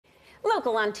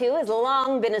Local on 2 has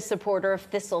long been a supporter of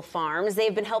Thistle Farms.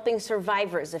 They've been helping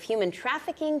survivors of human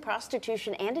trafficking,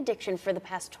 prostitution, and addiction for the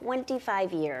past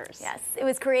 25 years. Yes, it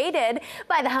was created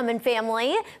by the Hummon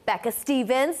family, Becca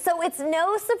Stevens, so it's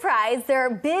no surprise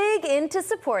they're big into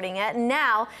supporting it. And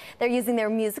now they're using their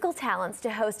musical talents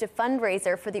to host a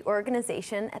fundraiser for the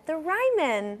organization at the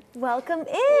Ryman. Welcome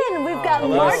in. We've got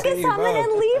Marcus Hummon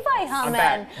and Levi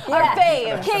Hummon. Our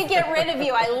fave. Can't get rid of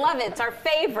you. I love it. It's our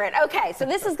favorite. Okay, so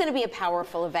this is going to be a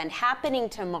powerful event happening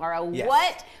tomorrow. Yes.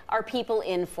 What are people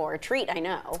in for? A treat, I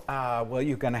know. Well,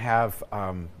 you're going to have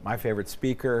my favorite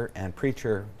speaker and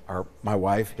preacher, my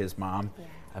wife, his mom,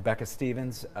 Becca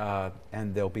Stevens,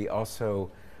 and there'll be also,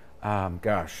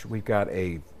 we've got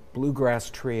a bluegrass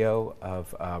trio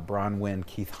of Bronwyn,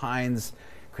 Keith Hines,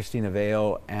 Christina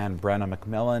Vale, and Brenna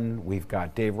McMillan. We've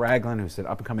got Dave Ragland, who's an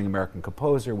up-and-coming American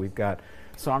composer. We've got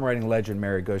songwriting legend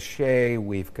Mary Gaucher.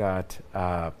 We've got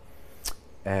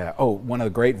one of the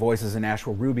great voices in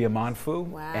Nashville, Ruby Amonfu.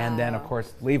 Wow. And then, of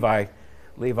course, Levi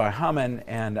Hummon,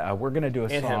 and we're going to do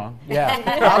a song. Him. Yeah,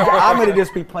 I'm going to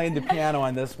just be playing the piano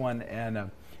on this one.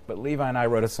 And but Levi and I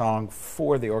wrote a song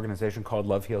for the organization called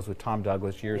Love Heals with Tom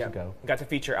Douglas years ago. We got to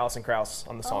feature Alison Krauss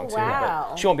on the song too. Wow.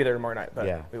 But she won't be there tomorrow night.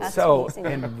 But That's so, amazing.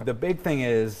 and the big thing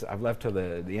is, I've left till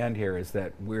the end here, is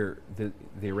that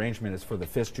the arrangement is for the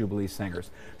Fisk Jubilee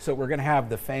Singers. So we're going to have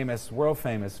the world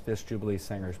famous Fisk Jubilee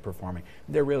Singers performing.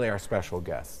 They're really our special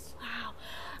guests. Wow.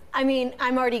 I mean,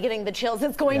 I'm already getting the chills.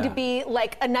 It's going to be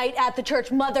like a night at the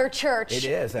church, Mother Church. It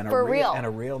is, and for real. And a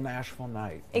real Nashville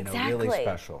night. Exactly. Really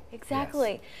special.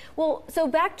 Exactly. Yes. Well, so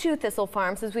back to Thistle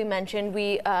Farms, as we mentioned,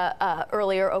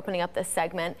 earlier opening up this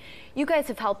segment, you guys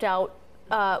have helped out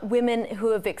women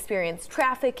who have experienced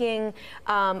trafficking,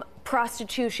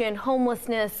 prostitution,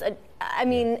 homelessness. I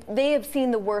mean, they have seen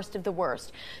the worst of the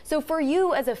worst. So for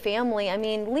you as a family, I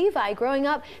mean, Levi, growing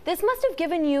up, this must have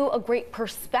given you a great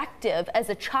perspective as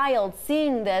a child,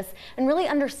 seeing this and really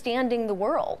understanding the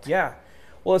world. Yeah.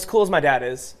 Well, as cool as my dad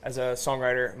is as a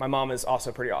songwriter, my mom is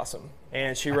also pretty awesome.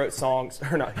 And she wrote songs,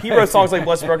 or no, he wrote songs like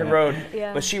Blessed Broken Road,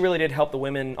 but she really did help the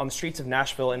women on the streets of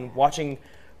Nashville, and watching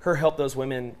her help those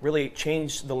women really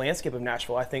change the landscape of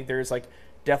Nashville. I think there's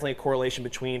definitely a correlation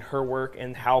between her work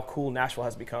and how cool Nashville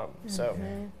has become. So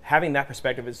having that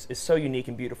perspective is so unique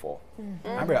and beautiful.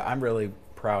 I'm really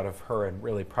proud of her and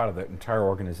really proud of the entire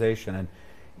organization.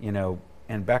 And,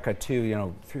 and Becca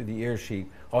too, through the years, she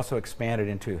also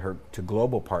expanded to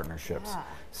global partnerships. Yeah.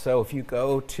 So if you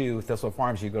go to Thistle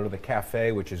Farms, you go to the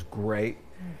cafe, which is great,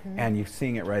 and you're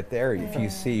seeing it right there. If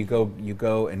you go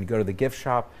to the gift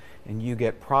shop, and you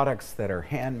get products that are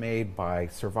handmade by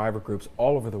survivor groups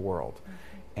all over the world.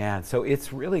 And so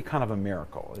it's really kind of a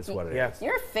miracle, is what it is.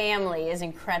 Your family is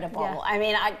incredible. Yeah. I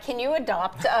mean, can you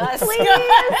adopt us? Please.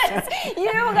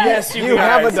 Yes, you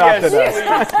have adopted us.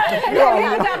 We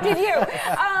adopted you.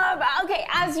 Okay,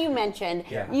 as you mentioned,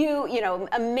 you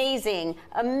amazing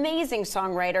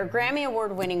songwriter, Grammy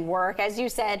Award-winning work. As you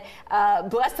said,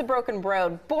 Bless the Broken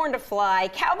Road, Born to Fly,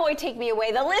 Cowboy Take Me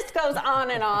Away. The list goes on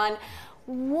and on.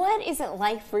 What is it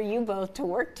like for you both to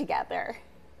work together?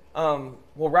 Well,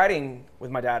 writing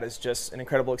with my dad is just an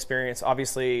incredible experience.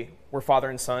 Obviously, we're father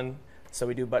and son, so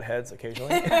we do butt heads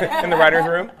occasionally in the writer's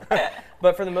room.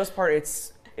 But for the most part,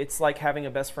 it's like having a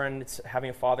best friend, it's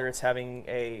having a father, it's having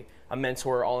a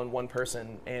mentor all in one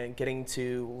person, and getting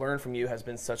to learn from you has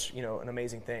been such an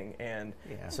amazing thing. And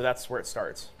so that's where it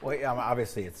starts. Well,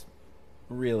 obviously, it's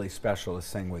really special to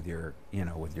sing with your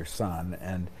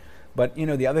son, but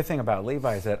the other thing about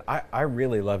Levi is that I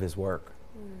really love his work.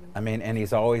 I mean, and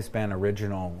he's always been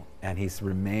original, and he's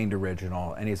remained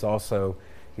original, and he's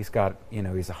got,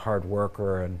 he's a hard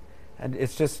worker, and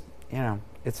it's just,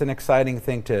 it's an exciting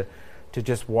thing to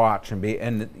just watch and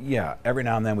every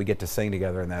now and then we get to sing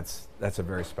together, and that's a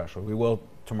very special. We will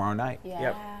tomorrow night. Yeah.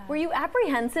 Yep. Were you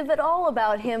apprehensive at all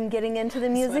about him getting into the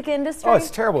music industry? Oh, it's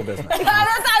terrible business.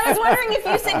 I was wondering if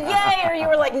you said yay or you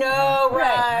were like, no,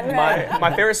 run.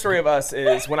 My favorite story of us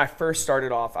is when I first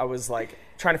started off, I was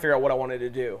trying to figure out what I wanted to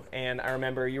do. And I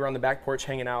remember you were on the back porch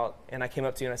hanging out, and I came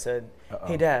up to you and I said,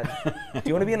 hey, Dad, do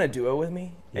you want to be in a duo with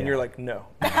me? And you're like, no.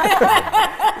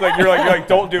 you're like,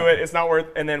 don't do it. It's not worth.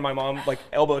 And then my mom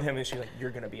elbowed him, and she's like,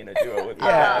 you're going to be in a duo with me.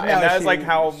 And that's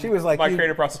how my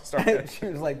creative process started. She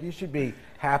was like, you should be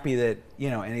happy that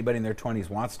anybody in their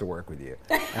 20s wants to work with you.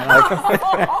 But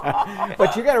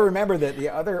you got to remember that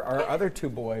our other two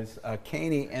boys,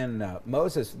 Caney and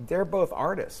Moses, they're both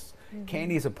artists.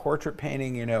 Caney's a portrait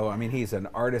painting, he's an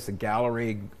artist, a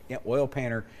gallery, oil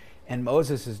painter. and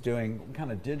Moses is doing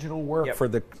kind of digital work for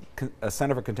the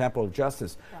Center for Contemplative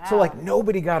Justice. Wow. So like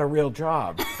nobody got a real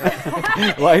job.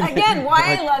 Like, again,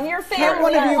 why I love your family. Can't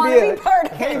one of I you want to be part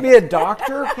of can it. you be a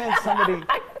doctor? Can't somebody?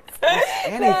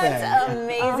 Anything. That's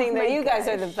amazing, though. You guys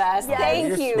are the best. Yes.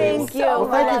 Thank you. Thank you. Well,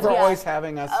 thank you Love for ya. always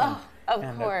having us. Of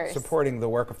and course. supporting the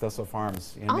work of Thistle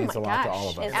Farms. It means a lot to all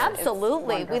of us.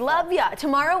 Absolutely. We love ya.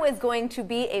 Tomorrow is going to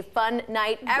be a fun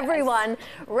night, everyone.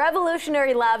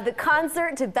 Revolutionary Love, the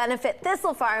concert to benefit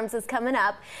Thistle Farms, is coming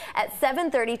up at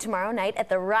 7:30 tomorrow night at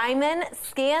the Ryman.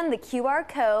 Scan the QR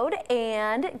code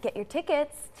and get your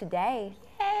tickets today.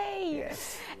 Yay!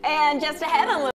 And just ahead on